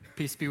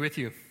Peace be with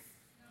you.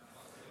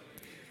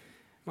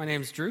 My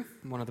name's Drew.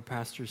 I'm one of the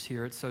pastors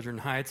here at Sojourn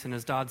Heights, and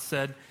as Dodd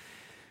said,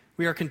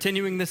 we are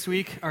continuing this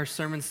week our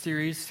sermon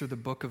series through the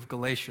book of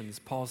Galatians,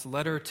 Paul's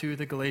letter to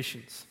the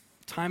Galatians.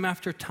 Time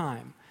after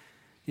time,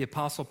 the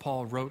Apostle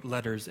Paul wrote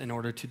letters in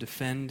order to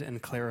defend and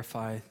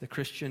clarify the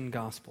Christian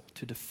gospel,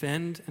 to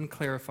defend and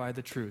clarify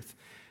the truth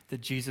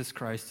that Jesus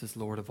Christ is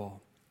Lord of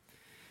all.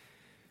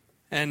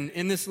 And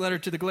in this letter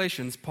to the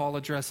Galatians, Paul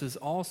addresses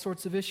all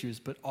sorts of issues,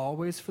 but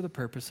always for the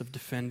purpose of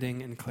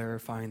defending and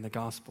clarifying the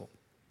gospel.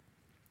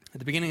 At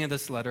the beginning of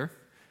this letter,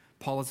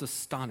 Paul is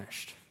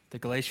astonished. The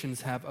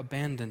Galatians have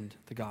abandoned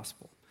the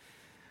gospel.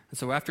 And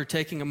so after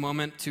taking a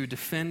moment to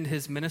defend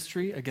his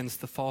ministry against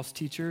the false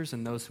teachers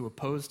and those who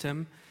opposed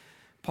him,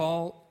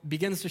 Paul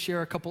begins to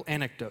share a couple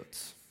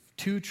anecdotes,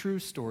 two true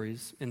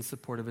stories in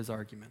support of his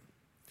argument.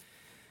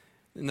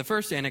 In the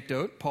first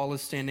anecdote, Paul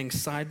is standing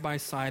side by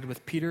side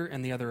with Peter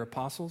and the other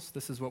apostles.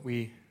 This is what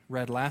we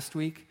read last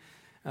week.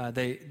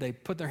 They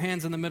put their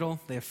hands in the middle,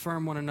 they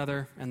affirm one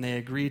another, and they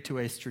agree to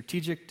a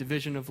strategic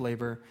division of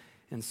labor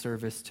in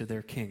service to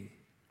their king.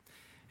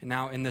 And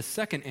now in this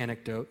second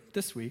anecdote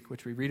this week,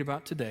 which we read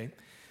about today,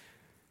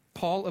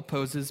 Paul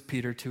opposes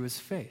Peter to his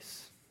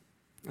face.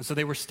 And so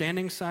they were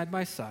standing side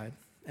by side,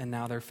 and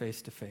now they're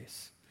face to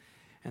face.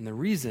 And the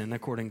reason,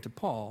 according to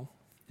Paul,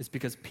 is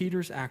because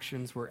Peter's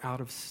actions were out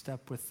of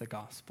step with the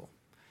gospel.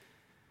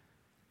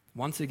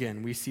 Once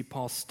again, we see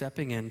Paul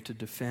stepping in to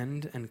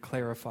defend and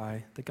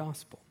clarify the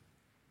gospel.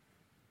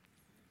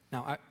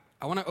 Now,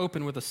 I want to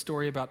open with a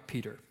story about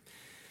Peter.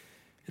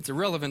 It's a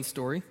relevant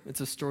story.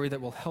 It's a story that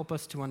will help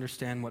us to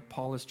understand what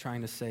Paul is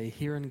trying to say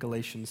here in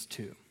Galatians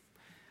 2.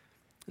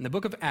 In the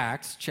book of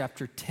Acts,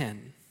 chapter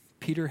 10,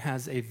 Peter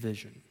has a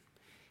vision.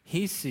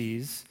 He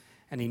sees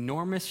an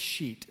enormous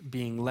sheet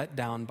being let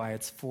down by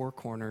its four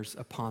corners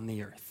upon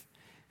the earth.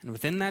 And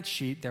within that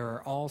sheet, there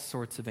are all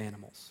sorts of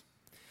animals.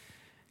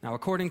 Now,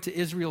 according to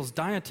Israel's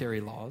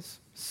dietary laws,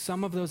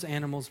 some of those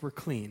animals were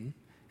clean,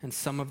 and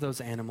some of those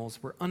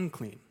animals were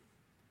unclean.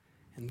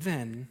 And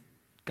then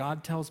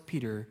God tells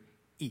Peter,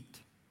 eat.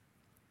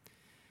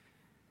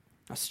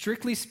 Now,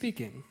 strictly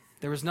speaking,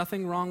 there was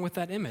nothing wrong with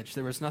that image.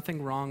 There was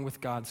nothing wrong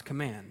with God's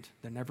command.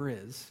 There never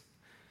is.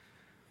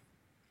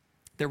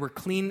 There were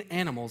clean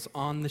animals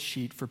on the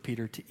sheet for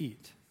Peter to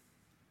eat.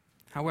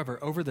 However,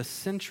 over the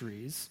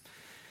centuries,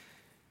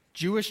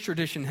 Jewish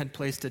tradition had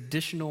placed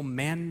additional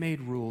man-made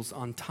rules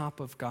on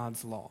top of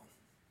God's law.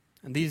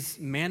 And these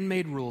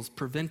man-made rules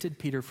prevented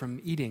Peter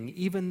from eating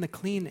even the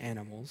clean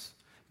animals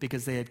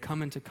because they had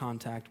come into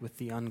contact with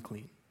the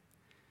unclean.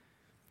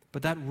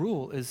 But that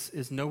rule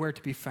is nowhere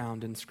to be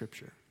found in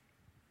Scripture.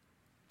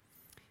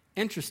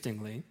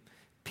 Interestingly,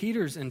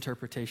 Peter's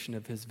interpretation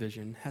of his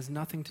vision has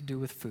nothing to do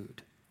with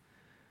food.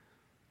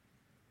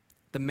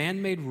 The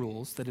man-made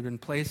rules that had been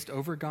placed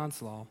over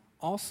God's law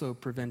also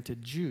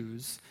prevented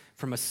Jews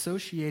from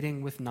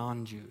associating with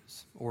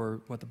non-Jews,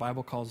 or what the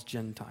Bible calls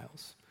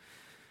Gentiles.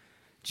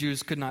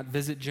 Jews could not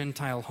visit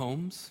Gentile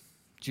homes.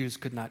 Jews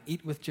could not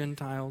eat with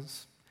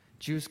Gentiles.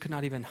 Jews could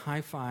not even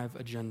high-five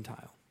a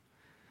Gentile.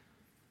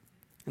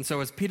 And so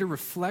as Peter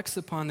reflects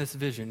upon this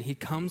vision, he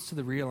comes to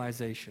the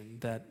realization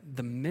that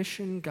the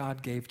mission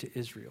God gave to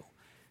Israel,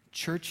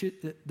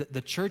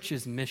 the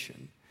church's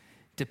mission,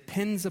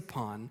 depends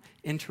upon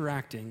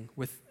interacting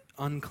with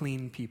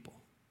unclean people.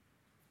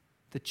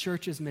 The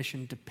church's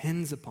mission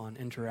depends upon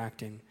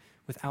interacting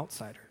with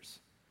outsiders.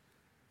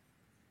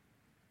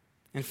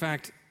 In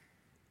fact,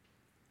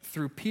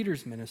 through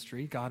Peter's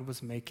ministry, God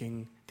was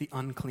making the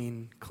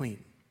unclean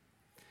clean.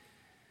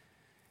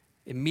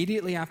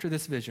 Immediately after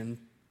this vision,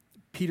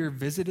 Peter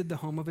visited the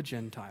home of a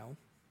Gentile,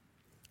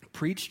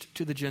 preached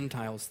to the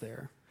Gentiles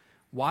there,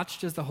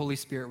 watched as the Holy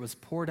Spirit was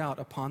poured out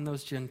upon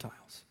those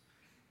Gentiles,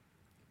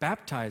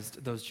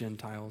 baptized those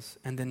Gentiles,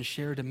 and then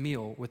shared a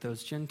meal with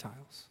those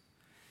Gentiles.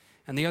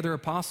 And the other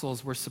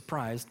apostles were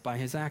surprised by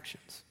his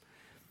actions.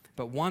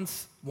 But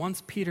once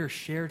Peter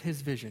shared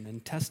his vision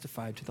and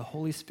testified to the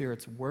Holy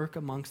Spirit's work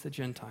amongst the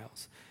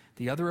Gentiles,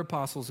 the other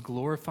apostles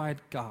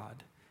glorified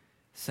God,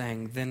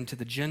 saying, "Then to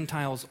the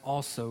Gentiles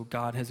also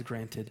God has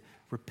granted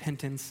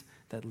repentance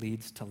that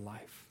leads to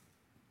life."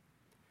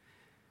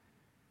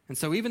 And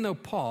so even though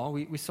Paul,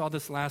 we saw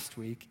this last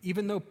week,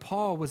 even though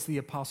Paul was the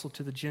apostle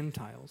to the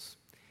Gentiles,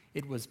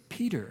 it was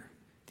Peter,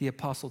 the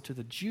apostle to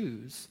the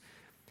Jews,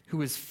 who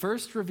was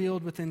first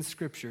revealed within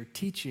Scripture,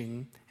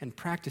 teaching and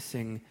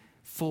practicing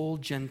full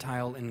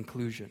Gentile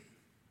inclusion.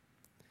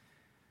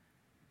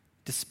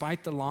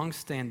 Despite the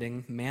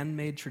long-standing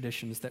man-made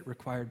traditions that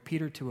required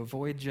Peter to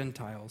avoid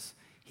Gentiles,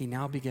 he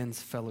now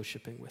begins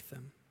fellowshipping with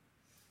them.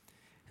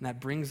 And that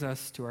brings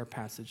us to our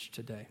passage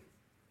today.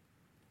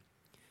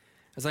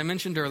 As I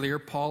mentioned earlier,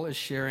 Paul is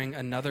sharing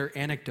another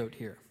anecdote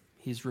here.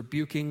 He's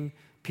rebuking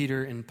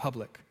Peter in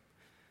public.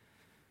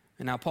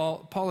 And now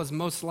Paul is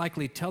most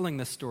likely telling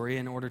this story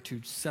in order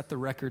to set the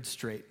record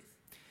straight.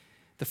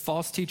 The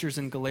false teachers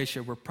in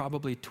Galatia were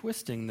probably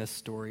twisting this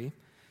story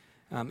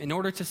in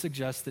order to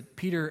suggest that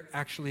Peter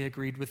actually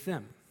agreed with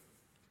them.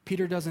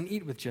 Peter doesn't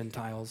eat with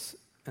Gentiles,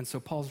 and so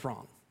Paul's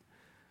wrong.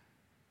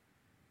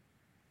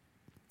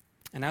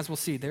 And as we'll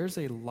see, there's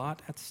a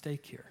lot at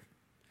stake here.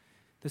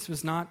 This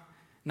was not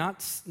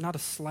a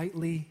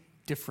slightly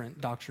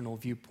different doctrinal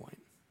viewpoint.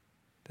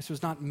 This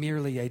was not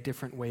merely a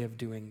different way of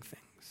doing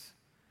things.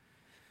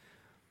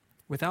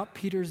 Without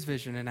Peter's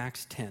vision in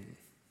Acts 10,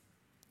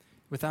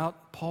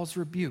 without Paul's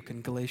rebuke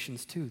in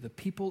Galatians 2, the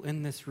people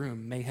in this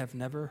room may have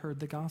never heard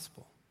the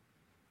gospel.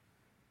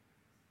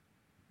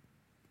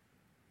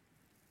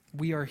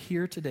 We are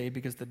here today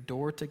because the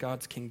door to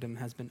God's kingdom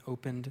has been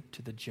opened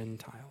to the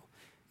Gentile.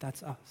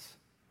 That's us.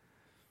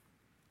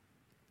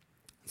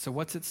 So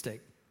what's at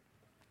stake?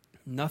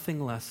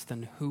 Nothing less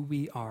than who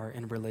we are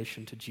in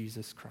relation to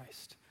Jesus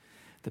Christ.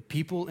 The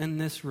people in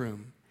this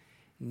room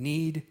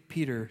need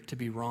Peter to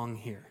be wrong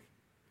here.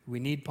 We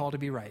need Paul to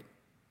be right.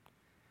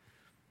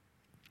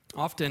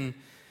 Often,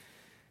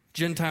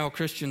 Gentile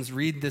Christians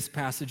read this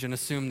passage and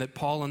assume that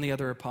Paul and the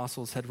other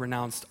apostles had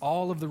renounced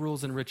all of the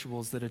rules and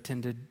rituals that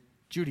attended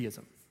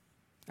Judaism,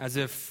 as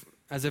if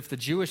the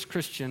Jewish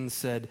Christians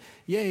said,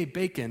 "Yay,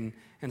 bacon,"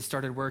 and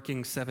started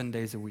working 7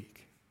 days a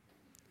week.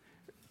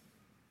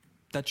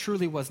 That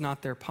truly was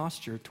not their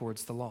posture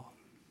towards the law.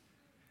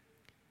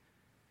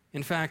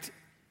 In fact,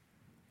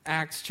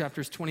 Acts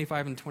chapters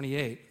 25 and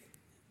 28,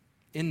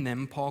 in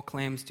them, Paul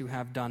claims to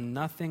have done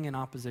nothing in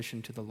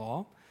opposition to the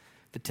law,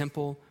 the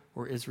temple,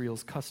 or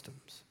Israel's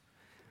customs.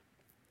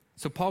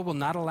 So Paul will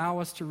not allow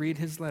us to read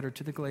his letter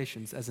to the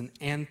Galatians as an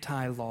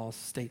anti-law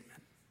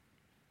statement.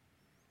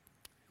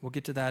 We'll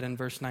get to that in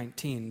verse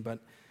 19, but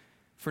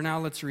for now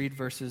let's read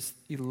verses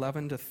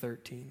 11 to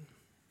 13.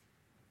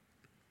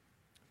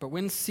 But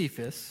when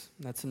Cephas,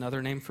 that's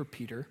another name for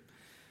Peter,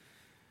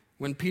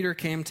 when Peter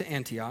came to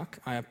Antioch,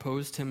 I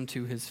opposed him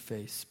to his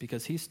face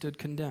because he stood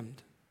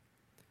condemned.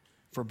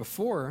 For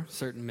before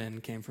certain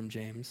men came from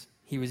James,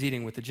 he was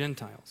eating with the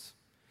Gentiles.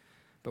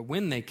 But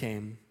when they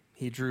came,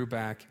 he drew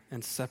back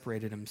and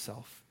separated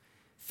himself,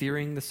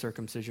 fearing the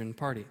circumcision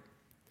party.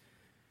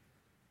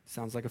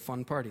 Sounds like a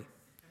fun party.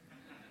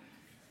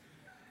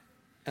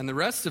 And the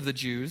rest of the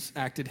Jews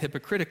acted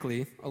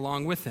hypocritically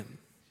along with him,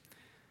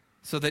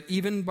 so that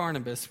even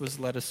Barnabas was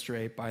led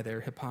astray by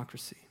their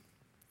hypocrisy.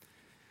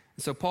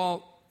 So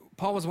Paul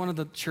was one of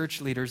the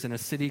church leaders in a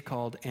city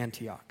called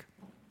Antioch.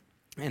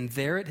 And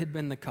there it had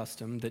been the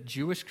custom that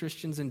Jewish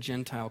Christians and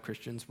Gentile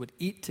Christians would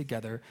eat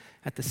together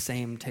at the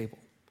same table.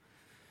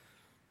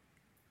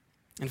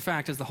 In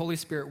fact, as the Holy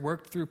Spirit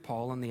worked through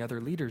Paul and the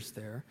other leaders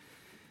there,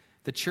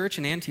 the church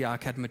in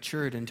Antioch had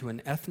matured into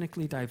an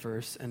ethnically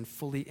diverse and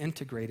fully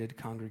integrated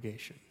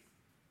congregation.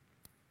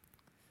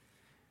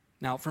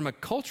 Now, from a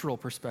cultural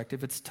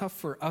perspective, it's tough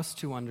for us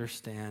to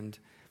understand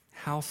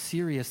how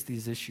serious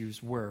these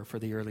issues were for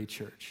the early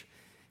church.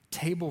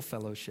 Table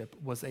fellowship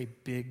was a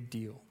big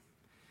deal.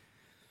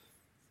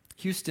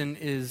 Houston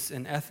is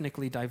an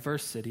ethnically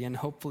diverse city, and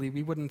hopefully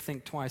we wouldn't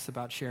think twice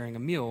about sharing a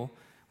meal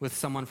with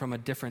someone from a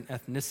different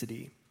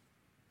ethnicity.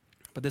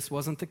 But this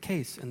wasn't the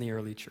case in the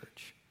early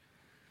church.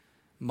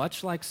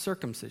 Much like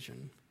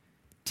circumcision,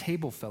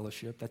 table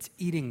fellowship, that's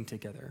eating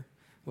together,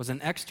 was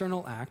an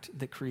external act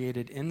that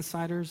created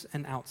insiders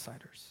and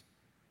outsiders.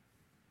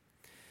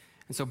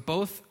 And so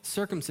both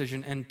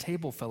circumcision and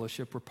table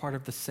fellowship were part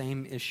of the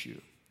same issue.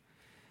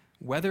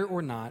 Whether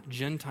or not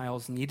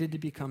Gentiles needed to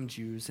become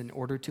Jews in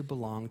order to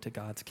belong to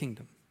God's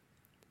kingdom.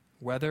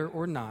 Whether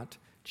or not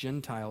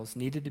Gentiles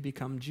needed to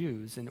become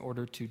Jews in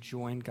order to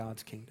join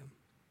God's kingdom.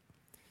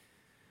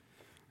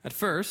 At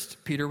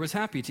first, Peter was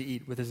happy to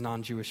eat with his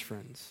non-Jewish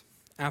friends.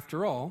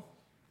 After all,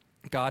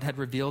 God had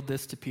revealed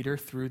this to Peter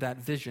through that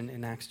vision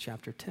in Acts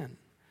chapter 10.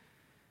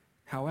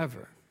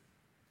 However,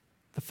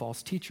 the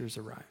false teachers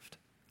arrived.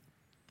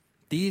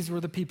 These were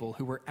the people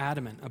who were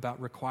adamant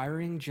about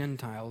requiring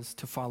Gentiles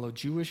to follow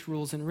Jewish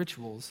rules and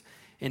rituals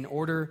in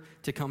order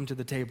to come to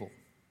the table,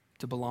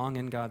 to belong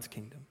in God's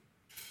kingdom.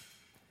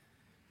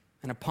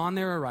 And upon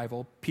their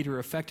arrival, Peter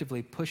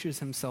effectively pushes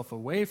himself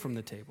away from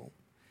the table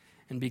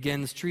and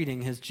begins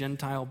treating his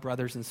Gentile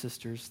brothers and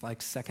sisters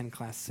like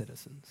second-class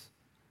citizens.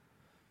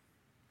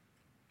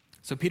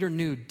 So Peter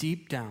knew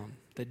deep down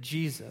that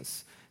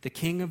Jesus, the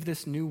King of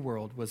this new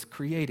world, was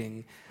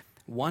creating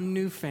one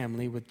new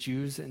family with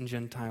Jews and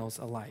Gentiles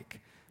alike,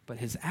 but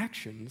his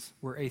actions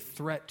were a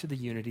threat to the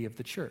unity of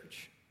the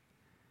church.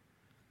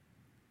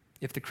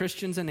 If the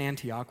Christians in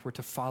Antioch were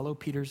to follow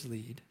Peter's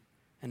lead,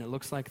 and it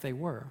looks like they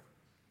were,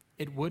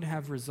 it would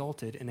have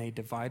resulted in a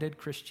divided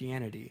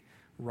Christianity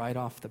right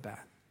off the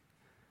bat.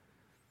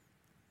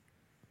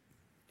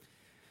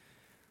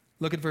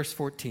 Look at verse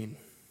 14.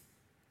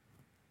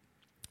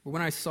 But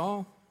when I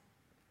saw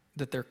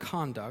that their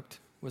conduct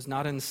was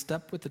not in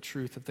step with the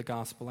truth of the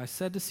gospel, I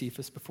said to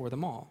Cephas before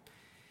them all,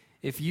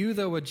 "If you,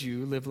 though a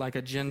Jew, live like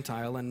a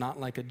Gentile and not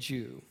like a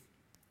Jew,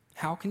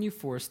 how can you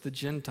force the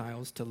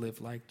Gentiles to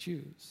live like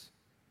Jews?"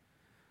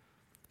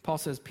 Paul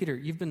says, Peter,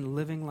 you've been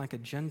living like a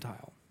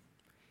Gentile,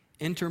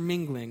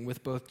 intermingling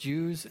with both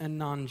Jews and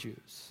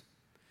non-Jews.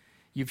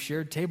 You've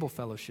shared table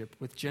fellowship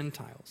with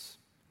Gentiles.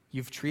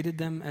 You've treated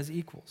them as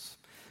equals.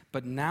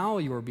 But now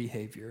your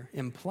behavior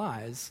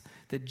implies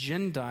that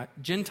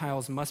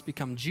Gentiles must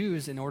become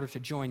Jews in order to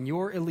join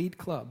your elite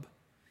club,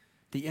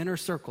 the inner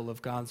circle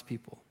of God's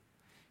people,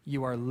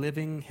 you are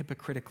living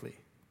hypocritically.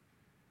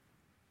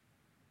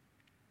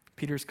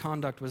 Peter's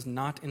conduct was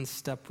not in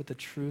step with the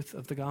truth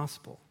of the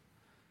gospel.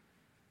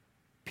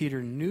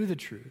 Peter knew the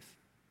truth,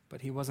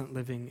 but he wasn't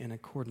living in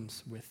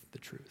accordance with the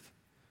truth.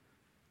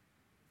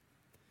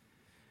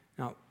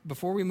 Now,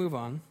 before we move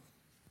on,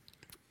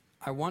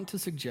 I want to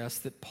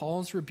suggest that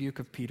Paul's rebuke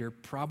of Peter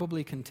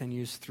probably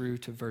continues through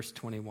to verse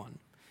 21.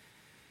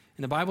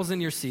 In the Bibles in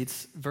your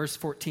seats, verse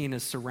 14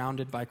 is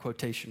surrounded by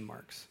quotation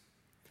marks.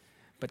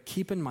 But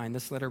keep in mind,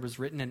 this letter was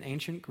written in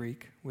ancient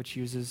Greek, which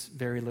uses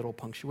very little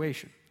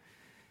punctuation.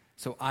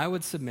 So I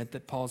would submit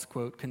that Paul's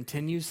quote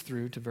continues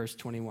through to verse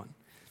 21.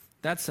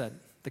 That said,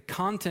 the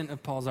content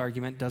of Paul's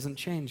argument doesn't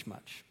change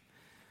much.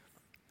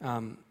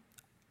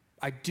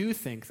 I do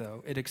think,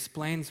 though, it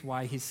explains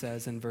why he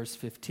says in verse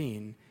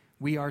 15,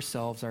 we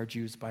ourselves are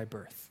Jews by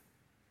birth.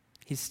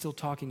 He's still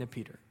talking to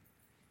Peter.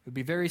 It would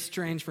be very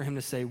strange for him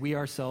to say, we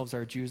ourselves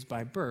are Jews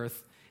by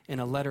birth in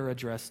a letter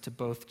addressed to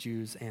both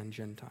Jews and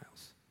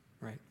Gentiles,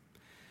 right?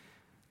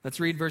 Let's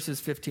read verses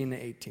 15 to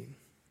 18.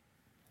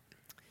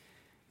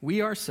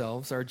 We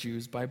ourselves are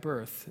Jews by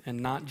birth and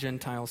not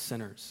Gentile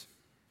sinners.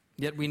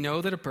 Yet we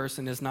know that a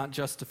person is not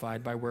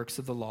justified by works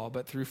of the law,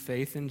 but through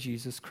faith in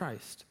Jesus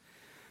Christ.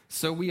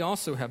 So we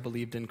also have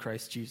believed in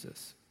Christ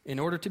Jesus, in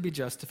order to be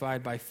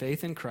justified by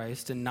faith in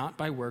Christ and not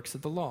by works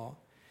of the law,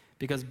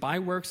 because by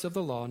works of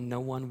the law no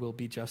one will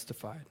be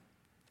justified.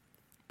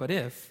 But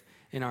if,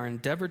 in our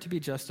endeavor to be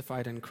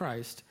justified in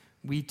Christ,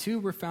 we too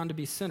were found to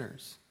be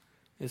sinners,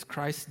 is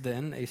Christ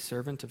then a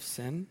servant of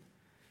sin?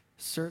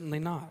 Certainly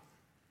not.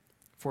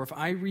 For if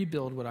I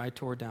rebuild what I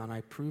tore down,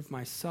 I prove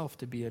myself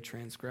to be a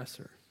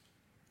transgressor.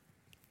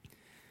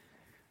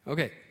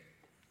 Okay.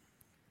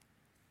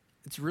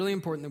 It's really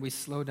important that we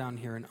slow down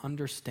here and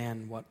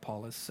understand what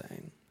Paul is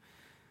saying.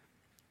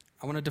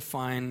 I want to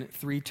define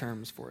 3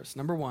 terms for us.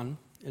 Number 1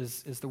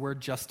 is the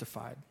word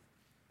justified.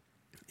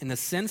 In the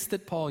sense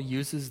that Paul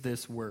uses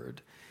this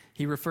word,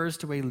 he refers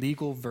to a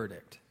legal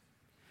verdict.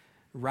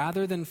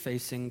 Rather than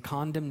facing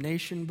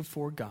condemnation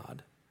before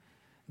God,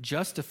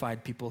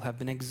 justified people have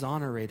been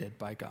exonerated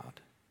by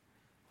God,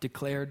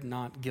 declared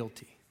not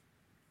guilty.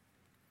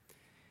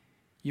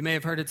 You may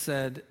have heard it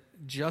said,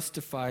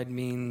 justified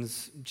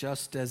means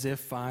just as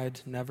if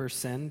I'd never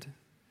sinned.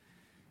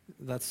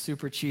 That's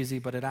super cheesy,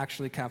 but it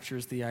actually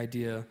captures the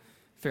idea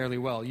fairly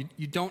well.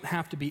 You don't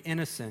have to be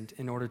innocent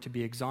in order to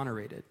be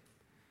exonerated.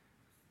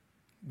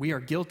 We are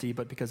guilty,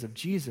 but because of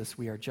Jesus,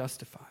 we are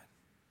justified.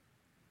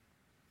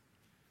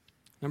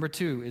 Number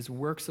 2 is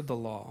works of the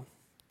law.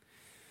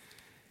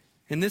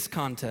 In this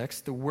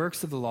context, the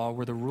works of the law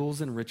were the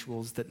rules and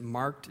rituals that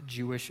marked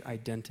Jewish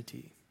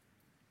identity.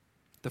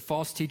 The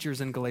false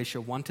teachers in Galatia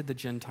wanted the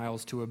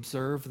Gentiles to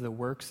observe the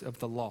works of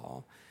the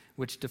law,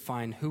 which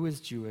define who is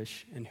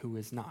Jewish and who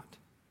is not.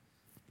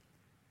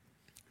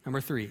 Number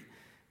 3,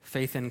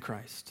 faith in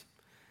Christ.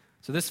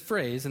 So this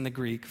phrase in the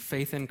Greek,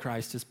 faith in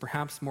Christ, is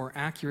perhaps more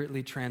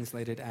accurately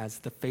translated as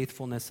the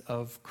faithfulness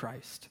of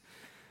Christ.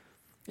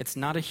 It's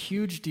not a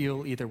huge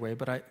deal either way,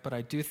 but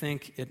I do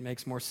think it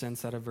makes more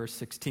sense out of verse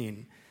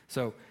 16.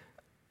 So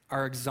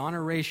our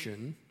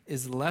exoneration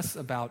is less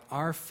about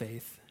our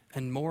faith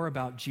and more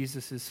about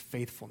Jesus'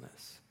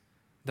 faithfulness,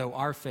 though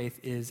our faith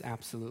is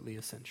absolutely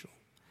essential.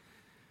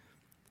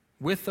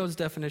 With those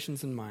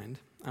definitions in mind,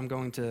 I'm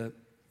going to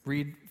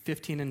read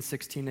 15 and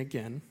 16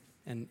 again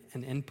and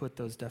input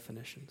those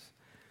definitions.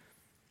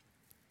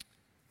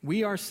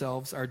 We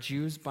ourselves are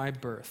Jews by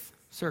birth,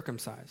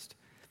 circumcised,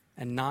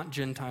 and not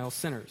Gentile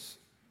sinners.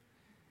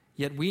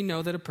 Yet we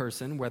know that a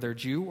person, whether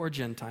Jew or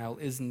Gentile,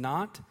 is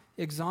not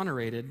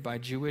exonerated by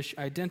Jewish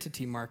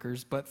identity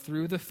markers, but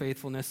through the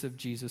faithfulness of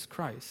Jesus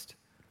Christ.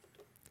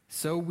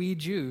 So we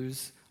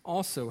Jews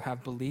also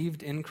have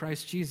believed in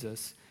Christ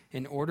Jesus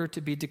in order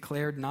to be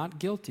declared not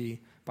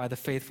guilty by the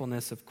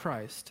faithfulness of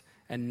Christ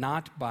and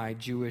not by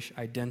Jewish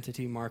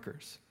identity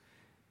markers.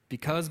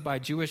 Because by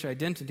Jewish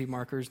identity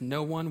markers,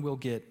 no one will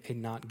get a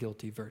not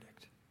guilty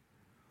verdict.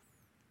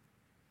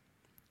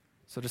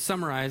 So to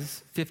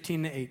summarize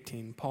 15 to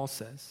 18, Paul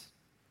says,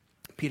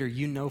 Peter,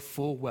 you know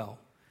full well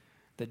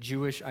that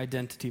Jewish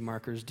identity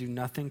markers do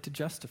nothing to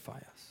justify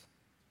us.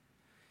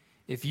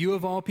 If you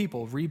of all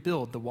people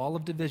rebuild the wall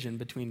of division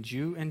between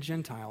Jew and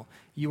Gentile,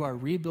 you are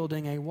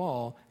rebuilding a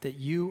wall that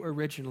you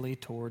originally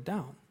tore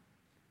down.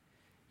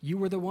 You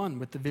were the one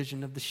with the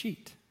vision of the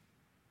sheet.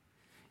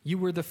 You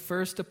were the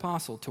first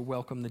apostle to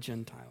welcome the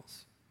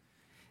Gentiles.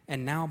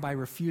 And now by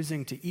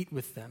refusing to eat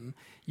with them,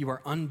 you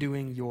are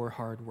undoing your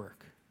hard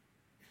work.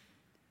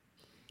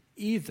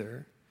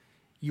 Either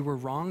you were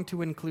wrong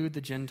to include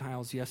the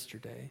Gentiles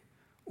yesterday,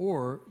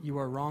 or you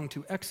are wrong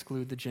to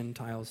exclude the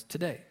Gentiles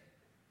today.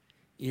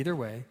 Either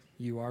way,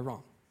 you are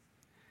wrong.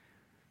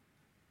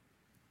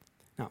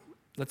 Now,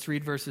 let's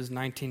read verses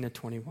 19 to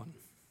 21.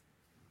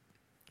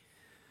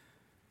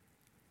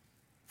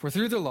 For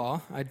through the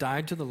law, I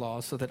died to the law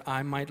so that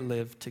I might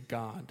live to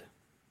God.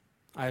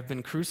 I have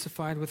been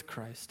crucified with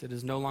Christ. It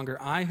is no longer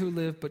I who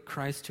live, but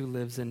Christ who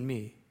lives in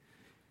me.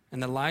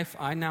 And the life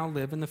I now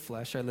live in the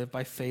flesh, I live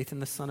by faith in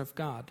the Son of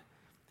God,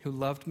 who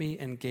loved me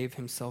and gave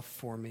himself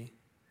for me.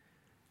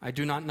 I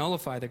do not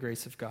nullify the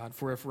grace of God,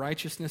 for if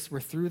righteousness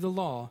were through the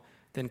law,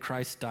 then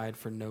Christ died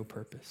for no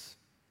purpose.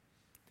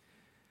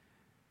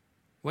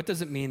 What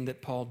does it mean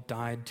that Paul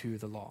died to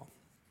the law?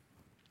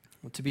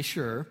 Well, to be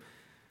sure,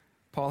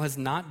 Paul has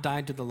not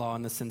died to the law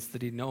in the sense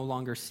that he no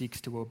longer seeks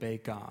to obey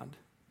God.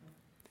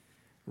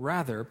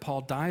 Rather,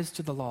 Paul dies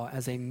to the law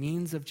as a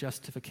means of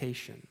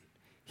justification.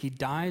 He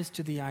dies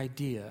to the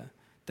idea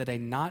that a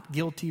not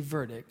guilty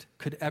verdict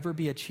could ever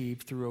be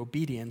achieved through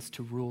obedience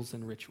to rules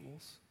and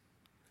rituals.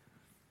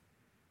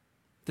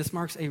 This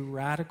marks a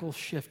radical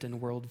shift in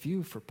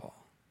worldview for Paul.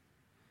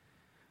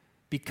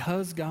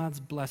 Because God's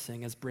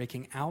blessing is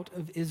breaking out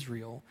of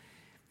Israel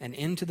and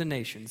into the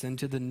nations,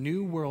 into the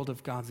new world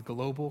of God's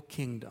global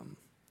kingdom,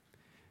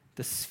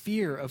 the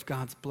sphere of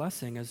God's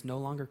blessing is no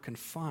longer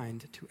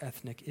confined to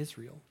ethnic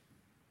Israel.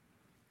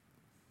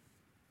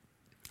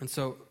 And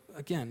so,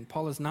 again,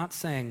 Paul is not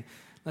saying,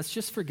 let's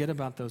just forget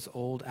about those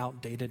old,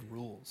 outdated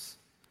rules.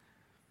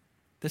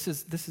 This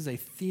is a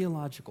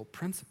theological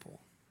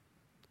principle.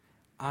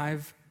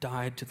 I've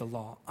died to the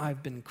law.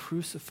 I've been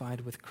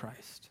crucified with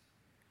Christ.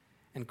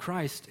 And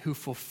Christ, who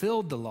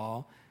fulfilled the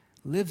law,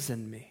 lives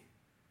in me.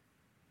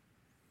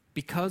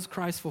 Because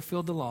Christ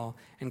fulfilled the law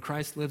and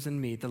Christ lives in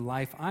me, the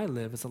life I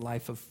live is a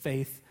life of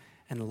faith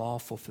and law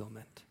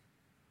fulfillment.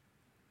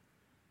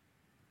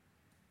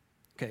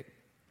 Okay,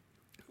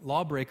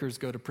 lawbreakers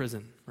go to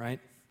prison, right?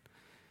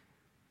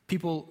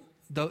 People,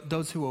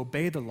 those who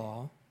obey the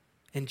law,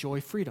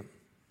 enjoy freedom.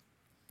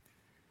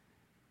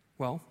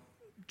 Well,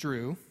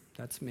 Drew,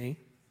 that's me.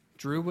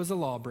 Drew was a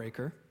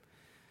lawbreaker,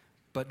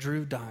 but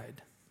Drew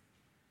died.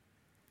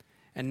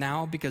 And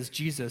now, because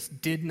Jesus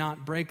did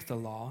not break the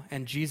law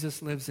and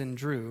Jesus lives in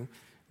Drew,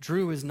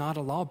 Drew is not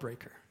a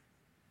lawbreaker.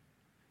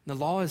 The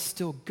law is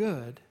still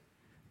good,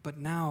 but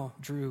now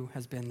Drew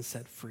has been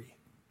set free.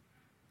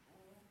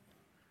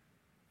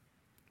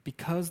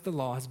 Because the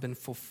law has been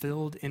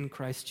fulfilled in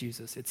Christ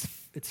Jesus,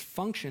 its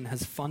function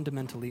has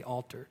fundamentally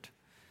altered.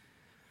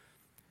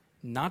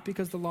 Not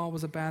because the law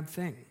was a bad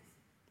thing.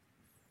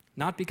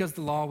 Not because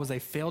the law was a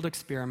failed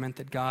experiment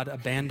that God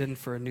abandoned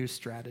for a new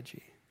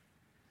strategy.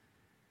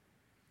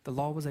 The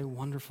law was a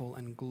wonderful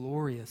and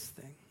glorious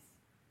thing.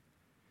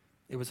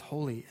 It was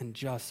holy and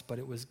just, but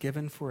it was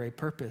given for a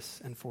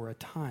purpose and for a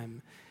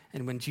time.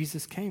 And when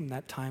Jesus came,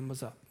 that time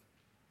was up.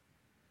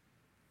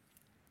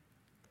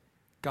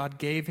 God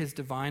gave his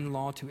divine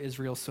law to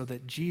Israel so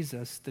that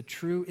Jesus, the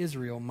true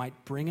Israel,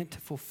 might bring it to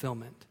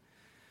fulfillment.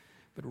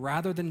 But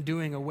rather than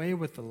doing away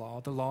with the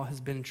law has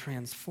been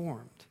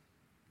transformed.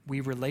 We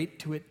relate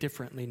to it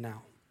differently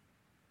now.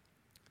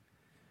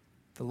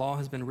 The law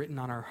has been written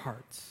on our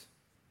hearts.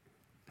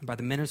 By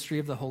the ministry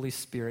of the Holy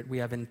Spirit, we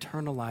have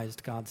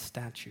internalized God's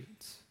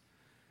statutes.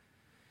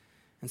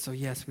 And so,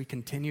 yes, we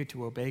continue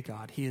to obey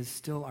God. He is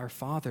still our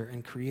Father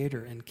and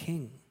Creator and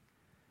King.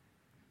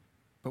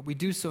 But we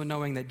do so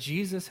knowing that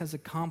Jesus has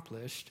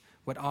accomplished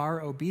what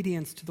our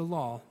obedience to the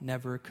law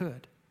never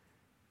could: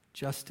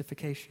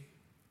 justification,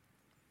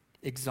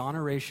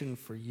 exoneration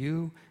for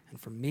you and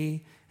for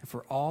me and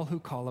for all who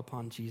call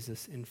upon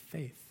Jesus in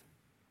faith.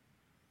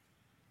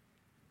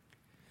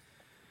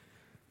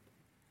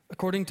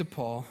 According to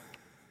Paul,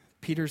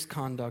 Peter's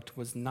conduct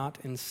was not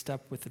in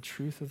step with the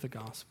truth of the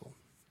gospel.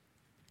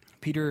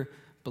 Peter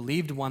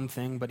believed one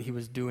thing, but he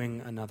was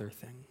doing another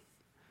thing.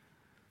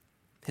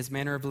 His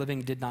manner of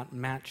living did not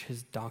match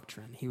his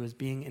doctrine. He was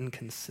being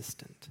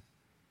inconsistent.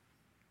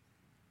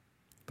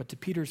 But to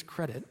Peter's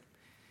credit,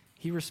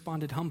 he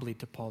responded humbly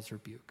to Paul's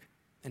rebuke,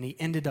 and he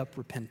ended up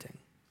repenting.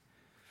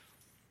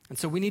 And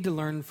so we need to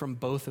learn from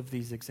both of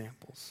these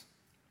examples.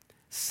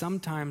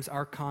 Sometimes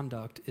our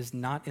conduct is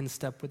not in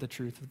step with the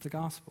truth of the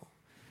gospel.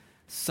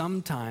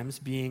 Sometimes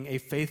being a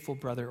faithful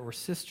brother or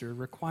sister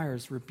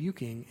requires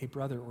rebuking a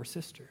brother or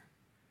sister.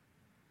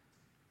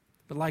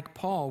 But like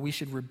Paul, we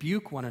should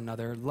rebuke one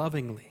another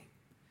lovingly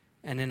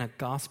and in a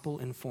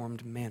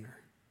gospel-informed manner.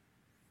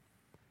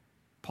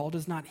 Paul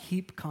does not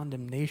heap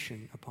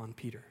condemnation upon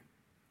Peter.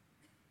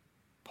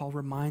 Paul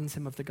reminds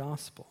him of the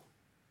gospel.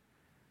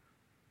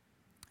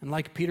 And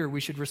like Peter, we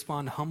should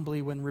respond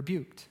humbly when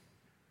rebuked.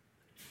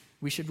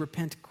 We should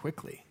repent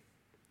quickly.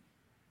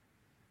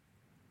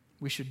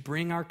 We should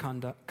bring our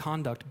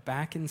conduct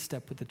back in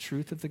step with the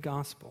truth of the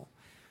gospel.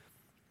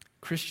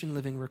 Christian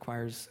living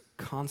requires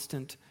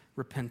constant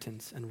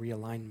repentance and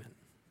realignment.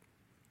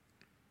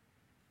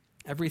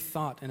 Every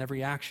thought and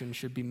every action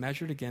should be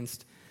measured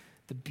against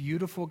the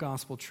beautiful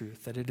gospel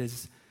truth that it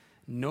is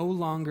no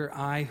longer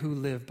I who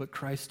live, but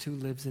Christ who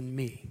lives in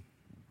me.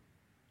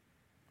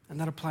 And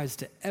that applies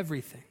to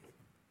everything.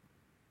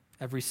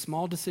 Every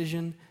small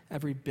decision,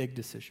 every big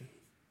decision.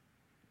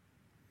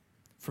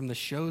 From the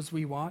shows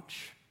we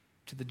watch,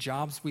 to the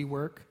jobs we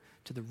work,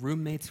 to the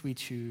roommates we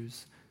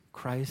choose,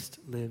 Christ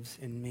lives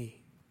in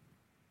me.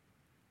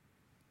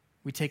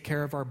 We take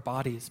care of our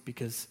bodies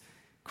because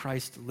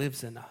Christ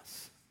lives in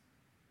us.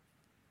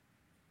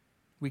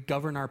 We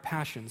govern our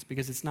passions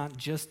because it's not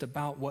just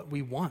about what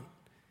we want.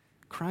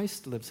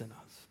 Christ lives in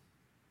us.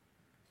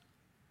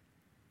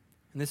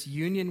 And this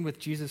union with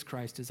Jesus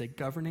Christ is a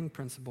governing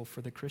principle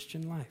for the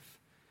Christian life.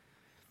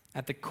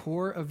 At the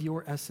core of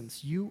your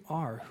essence, you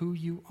are who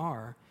you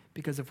are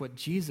because of what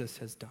Jesus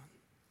has done.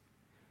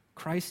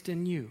 Christ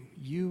in you,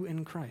 you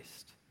in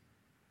Christ.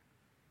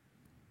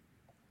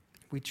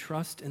 We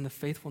trust in the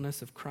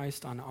faithfulness of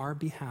Christ on our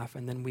behalf,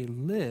 and then we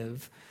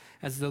live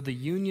as though the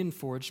union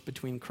forged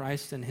between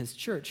Christ and his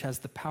church has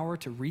the power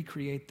to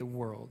recreate the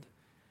world,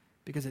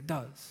 because it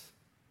does.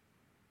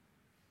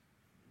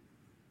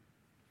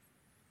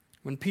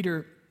 When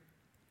Peter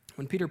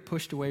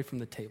pushed away from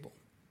the table,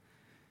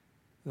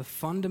 the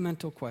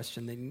fundamental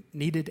question that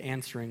needed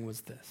answering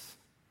was this: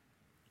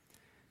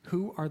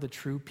 who are the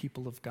true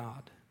people of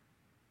God?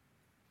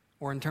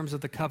 Or in terms of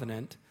the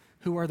covenant,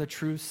 who are the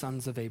true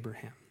sons of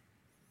Abraham?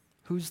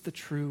 Who's the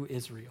true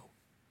Israel?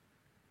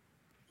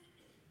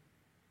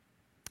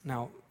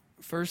 Now,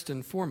 first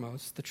and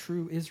foremost, the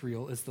true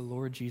Israel is the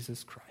Lord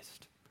Jesus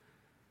Christ.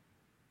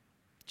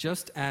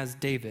 Just as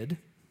David,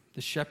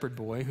 the shepherd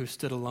boy who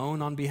stood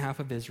alone on behalf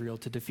of Israel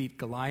to defeat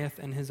Goliath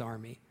and his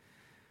army,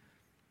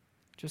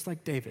 just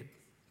like David,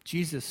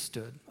 Jesus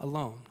stood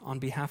alone on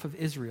behalf of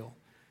Israel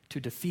to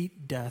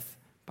defeat death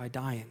by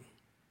dying.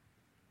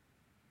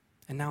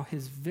 And now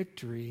his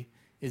victory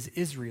is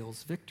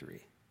Israel's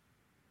victory.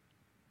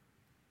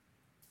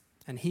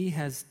 And he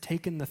has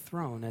taken the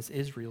throne as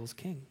Israel's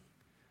king.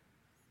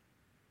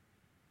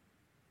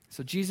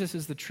 So Jesus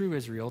is the true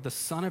Israel, the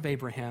son of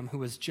Abraham, who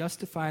was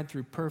justified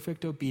through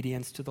perfect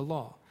obedience to the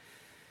law.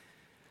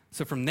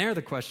 So from there,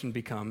 the question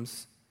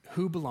becomes,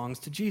 who belongs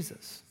to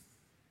Jesus?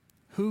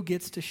 Who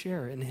gets to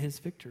share in his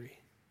victory?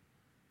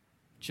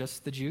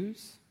 Just the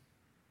Jews?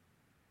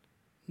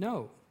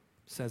 No,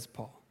 says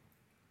Paul.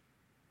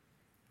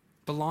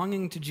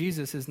 Belonging to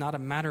Jesus is not a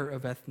matter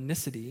of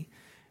ethnicity,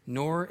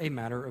 nor a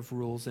matter of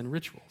rules and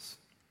rituals.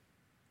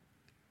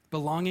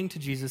 Belonging to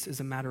Jesus is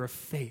a matter of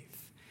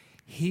faith.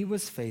 He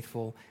was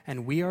faithful,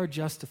 and we are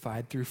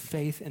justified through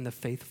faith in the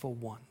faithful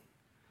one.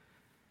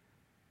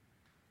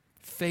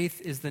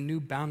 Faith is the new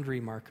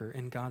boundary marker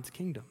in God's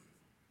kingdom.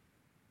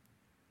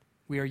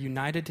 We are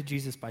united to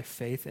Jesus by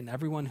faith, and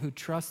everyone who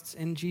trusts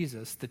in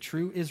Jesus, the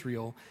true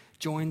Israel,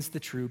 joins the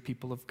true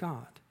people of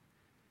God.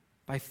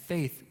 By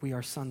faith, we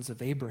are sons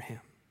of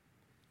Abraham,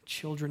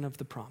 children of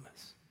the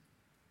promise.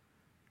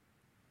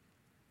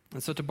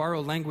 And so, to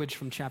borrow language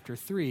from chapter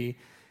 3,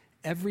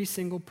 every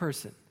single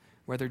person,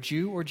 whether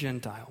Jew or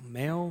Gentile,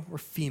 male or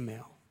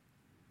female,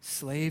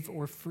 slave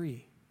or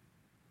free,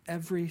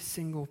 every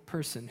single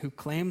person who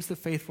claims the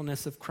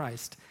faithfulness of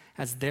Christ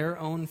as their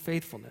own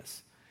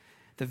faithfulness,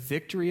 the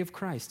victory of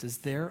Christ as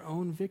their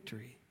own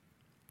victory,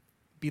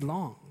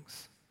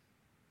 belongs.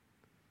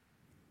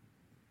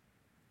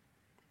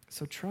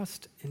 So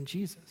trust in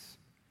Jesus.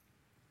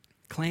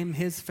 Claim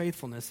his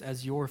faithfulness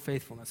as your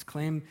faithfulness.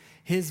 Claim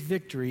his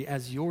victory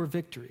as your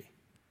victory.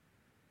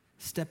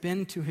 Step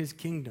into his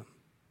kingdom.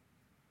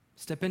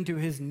 Step into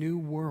his new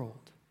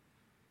world.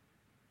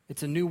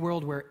 It's a new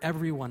world where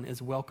everyone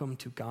is welcome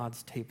to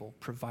God's table,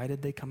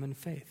 provided they come in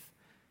faith.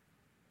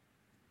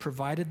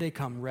 Provided they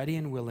come ready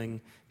and willing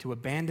to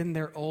abandon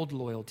their old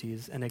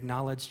loyalties and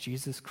acknowledge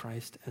Jesus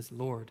Christ as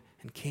Lord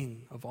and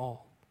King of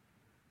all.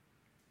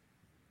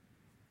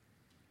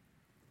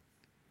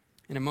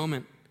 In a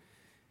moment,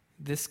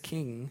 this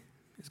king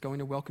is going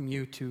to welcome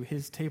you to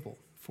his table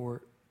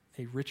for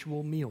a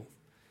ritual meal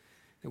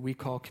that we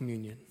call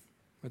communion,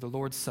 or the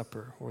Lord's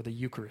Supper, or the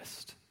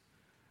Eucharist.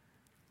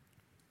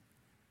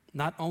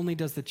 Not only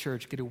does the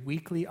church get a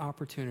weekly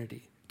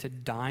opportunity to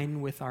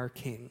dine with our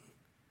king,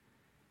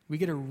 we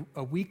get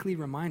a weekly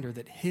reminder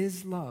that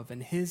his love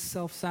and his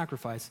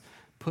self-sacrifice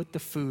put the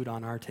food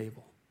on our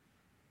table.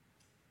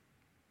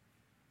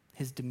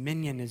 His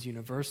dominion is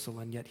universal,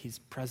 and yet he's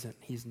present,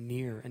 he's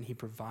near, and he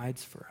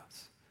provides for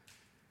us.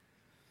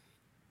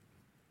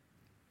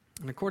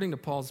 And according to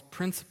Paul's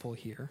principle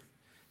here,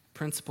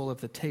 principle of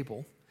the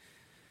table,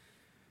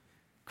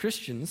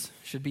 Christians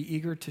should be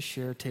eager to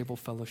share table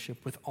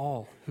fellowship with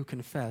all who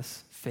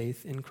confess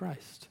faith in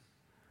Christ.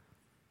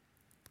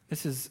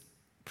 This is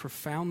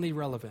profoundly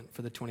relevant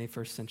for the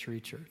 21st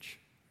century church.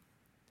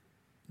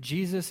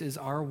 Jesus is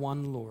our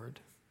one Lord,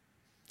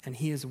 and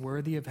he is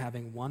worthy of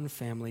having one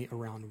family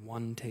around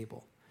one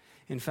table.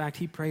 In fact,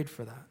 he prayed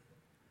for that.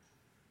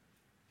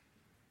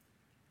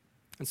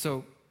 And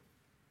so,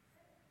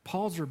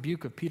 Paul's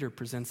rebuke of Peter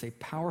presents a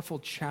powerful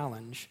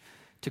challenge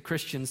to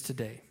Christians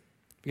today,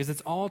 because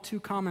it's all too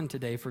common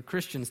today for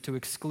Christians to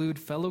exclude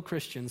fellow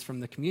Christians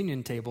from the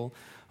communion table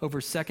over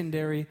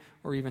secondary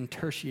or even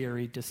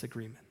tertiary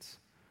disagreements.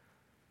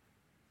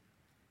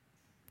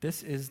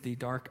 This is the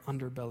dark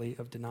underbelly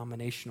of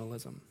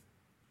denominationalism,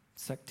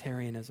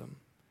 sectarianism.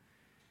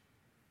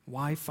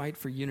 Why fight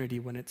for unity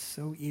when it's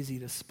so easy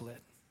to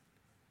split?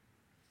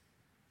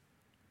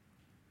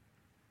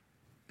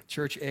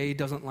 Church A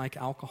doesn't like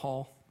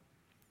alcohol.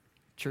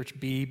 Church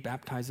B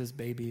baptizes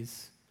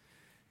babies.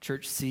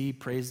 Church C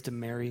prays to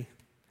Mary.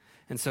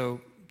 And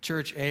so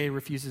Church A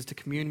refuses to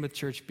commune with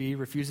Church B,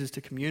 refuses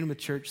to commune with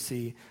Church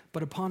C.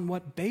 But upon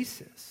what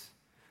basis?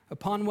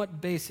 Upon what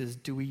basis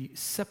do we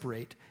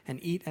separate and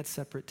eat at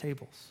separate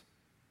tables?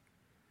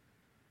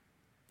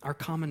 Our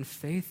common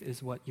faith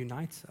is what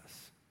unites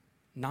us,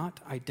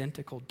 not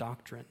identical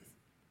doctrine.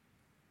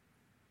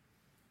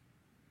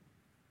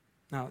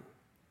 Now,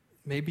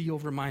 maybe you'll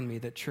remind me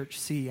that Church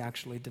C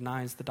actually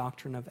denies the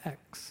doctrine of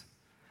X.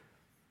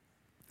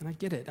 And I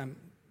get it.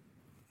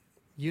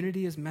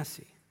 Unity is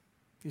messy.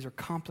 These are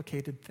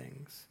complicated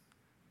things.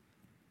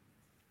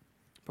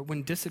 But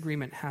when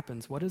disagreement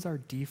happens, what is our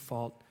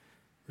default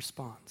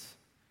response?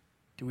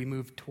 Do we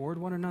move toward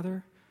one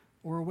another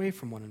or away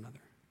from one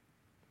another?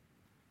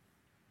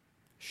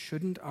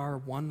 Shouldn't our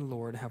one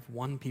Lord have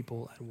one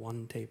people at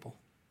one table?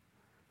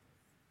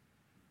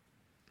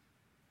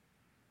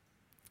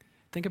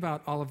 Think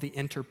about all of the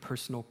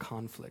interpersonal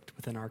conflict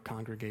within our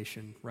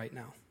congregation right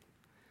now.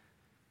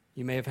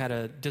 You may have had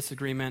a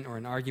disagreement or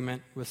an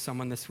argument with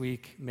someone this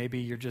week. Maybe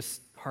you're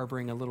just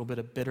harboring a little bit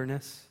of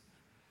bitterness.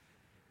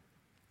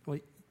 Well,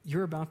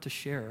 you're about to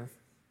share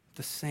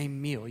the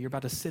same meal. You're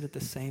about to sit at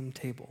the same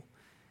table,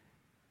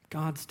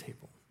 God's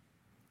table.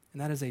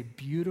 And that is a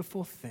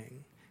beautiful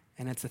thing,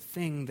 and it's a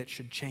thing that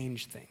should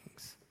change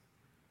things.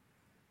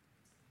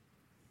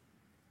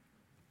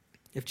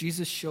 If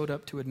Jesus showed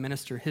up to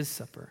administer his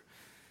supper,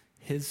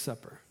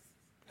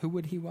 who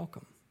would he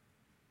welcome?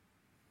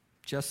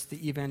 Just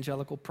the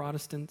evangelical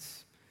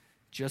Protestants?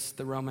 Just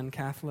the Roman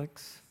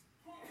Catholics?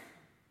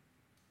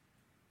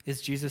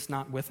 Is Jesus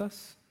not with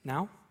us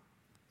now?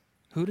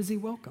 Who does he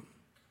welcome?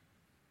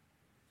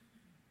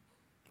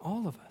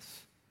 All of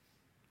us.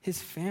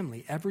 His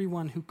family,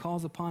 everyone who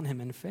calls upon him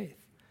in faith.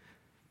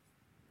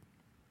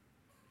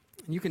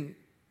 And you can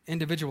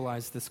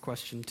individualize this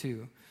question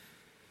too.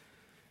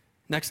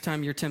 Next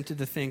time you're tempted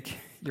to think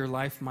your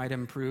life might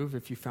improve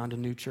if you found a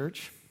new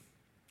church,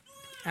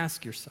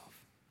 ask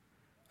yourself,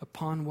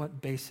 upon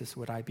what basis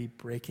would I be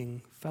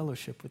breaking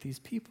fellowship with these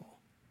people?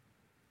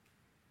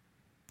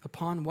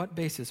 Upon what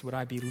basis would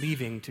I be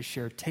leaving to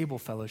share table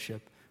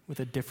fellowship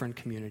with a different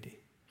community?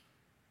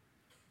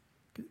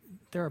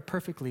 There are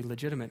perfectly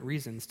legitimate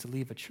reasons to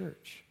leave a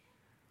church.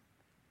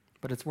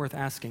 But it's worth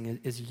asking,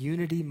 is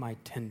unity my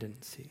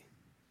tendency?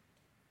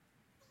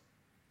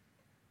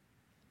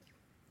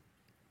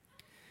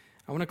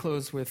 I want to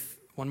close with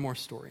one more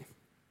story.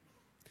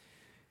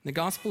 In the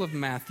Gospel of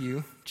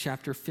Matthew,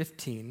 chapter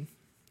 15,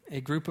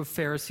 a group of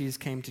Pharisees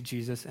came to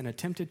Jesus and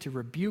attempted to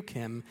rebuke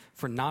him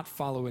for not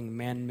following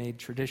man-made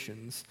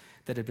traditions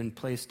that had been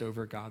placed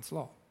over God's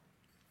law.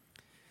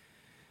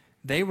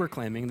 They were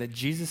claiming that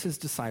Jesus'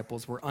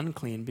 disciples were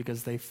unclean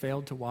because they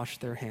failed to wash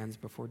their hands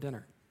before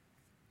dinner.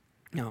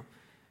 Now,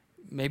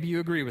 maybe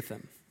you agree with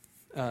them,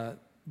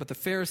 but the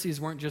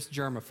Pharisees weren't just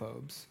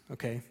germaphobes,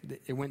 okay?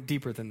 It went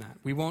deeper than that.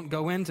 We won't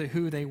go into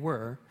who they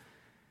were,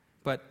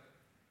 but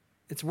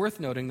it's worth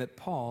noting that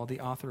Paul, the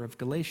author of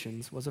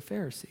Galatians, was a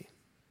Pharisee.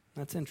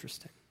 That's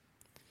interesting.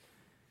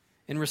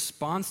 In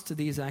response to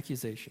these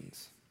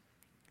accusations,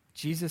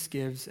 Jesus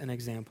gives an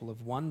example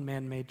of one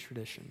man-made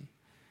tradition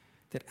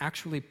that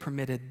actually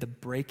permitted the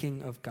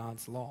breaking of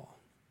God's law.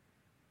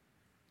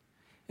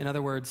 In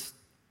other words,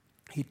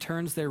 he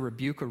turns their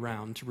rebuke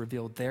around to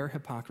reveal their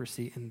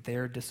hypocrisy and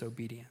their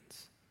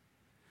disobedience.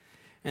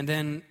 And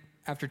then,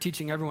 after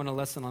teaching everyone a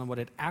lesson on what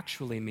it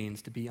actually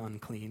means to be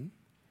unclean,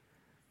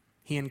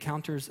 he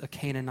encounters a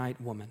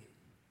Canaanite woman.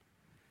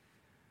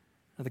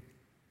 Now,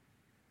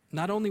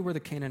 not only were the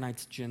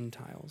Canaanites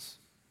Gentiles,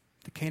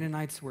 the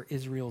Canaanites were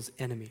Israel's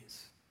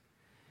enemies.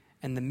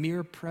 And the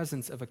mere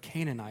presence of a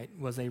Canaanite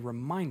was a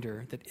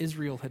reminder that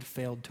Israel had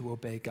failed to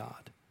obey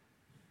God.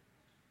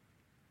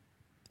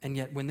 And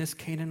yet when this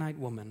Canaanite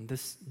woman,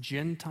 this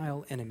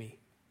Gentile enemy,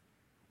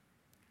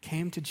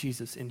 came to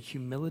Jesus in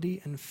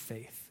humility and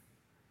faith,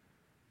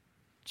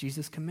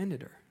 Jesus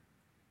commended her.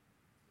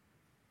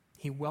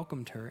 He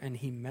welcomed her and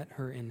he met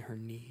her in her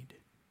need.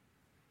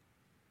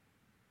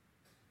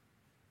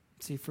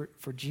 See,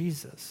 for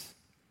Jesus,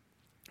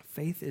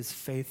 faith is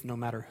faith no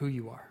matter who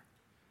you are.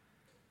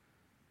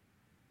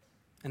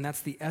 And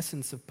that's the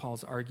essence of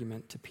Paul's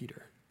argument to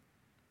Peter.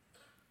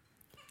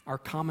 Our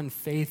common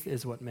faith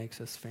is what makes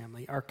us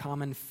family. Our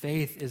common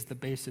faith is the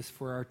basis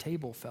for our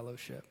table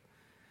fellowship.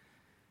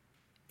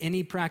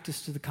 Any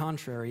practice to the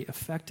contrary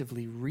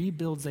effectively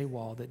rebuilds a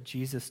wall that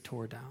Jesus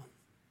tore down.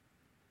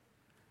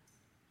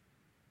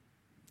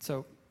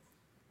 So,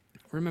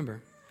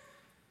 remember,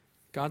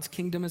 God's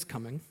kingdom is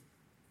coming.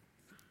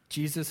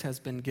 Jesus has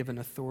been given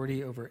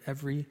authority over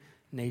every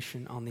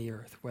nation on the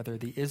earth, whether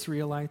the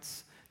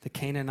Israelites, the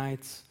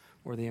Canaanites,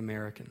 or the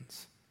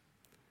Americans.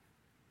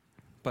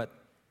 But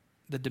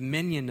the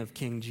dominion of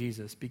King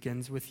Jesus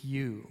begins with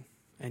you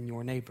and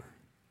your neighbor.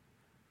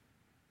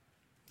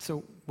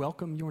 So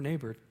welcome your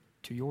neighbor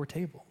to your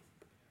table.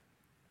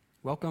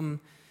 Welcome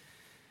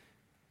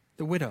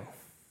the widow.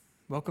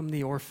 Welcome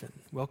the orphan.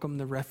 Welcome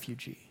the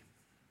refugee.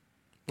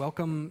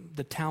 Welcome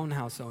the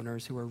townhouse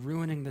owners who are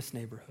ruining this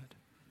neighborhood.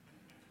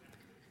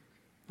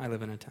 I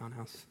live in a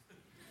townhouse.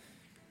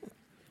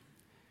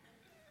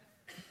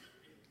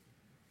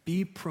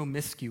 Be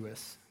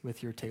promiscuous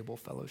with your table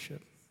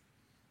fellowship.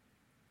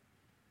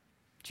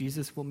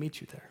 Jesus will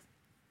meet you there.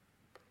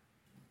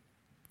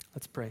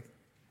 Let's pray.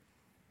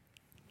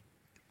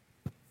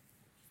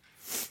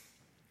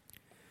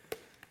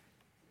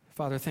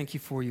 Father, thank you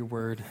for your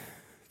word.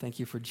 Thank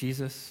you for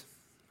Jesus.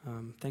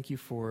 Thank you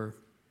for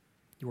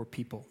your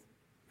people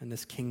and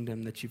this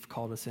kingdom that you've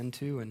called us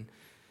into and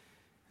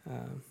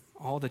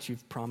all that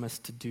you've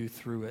promised to do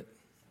through it.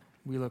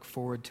 We look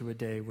forward to a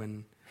day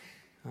when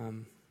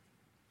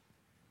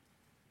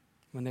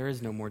there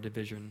is no more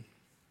division,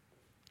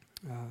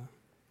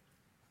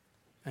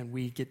 and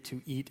we get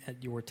to eat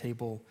at your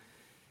table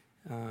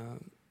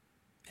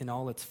in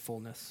all its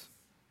fullness.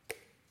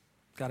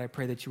 God, I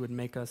pray that you would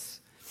make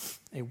us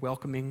a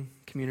welcoming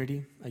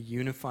community, a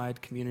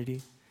unified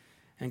community.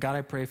 And God,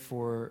 I pray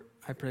for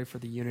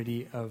the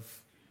unity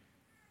of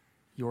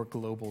your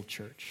global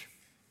church.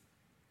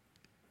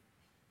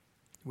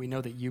 We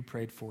know that you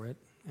prayed for it,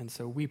 and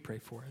so we pray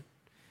for it.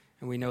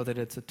 And we know that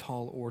it's a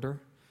tall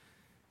order.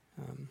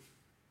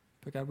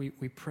 But God,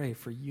 we pray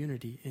for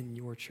unity in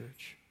your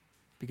church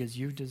because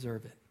you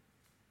deserve it.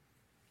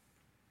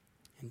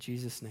 In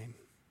Jesus' name,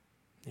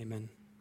 amen.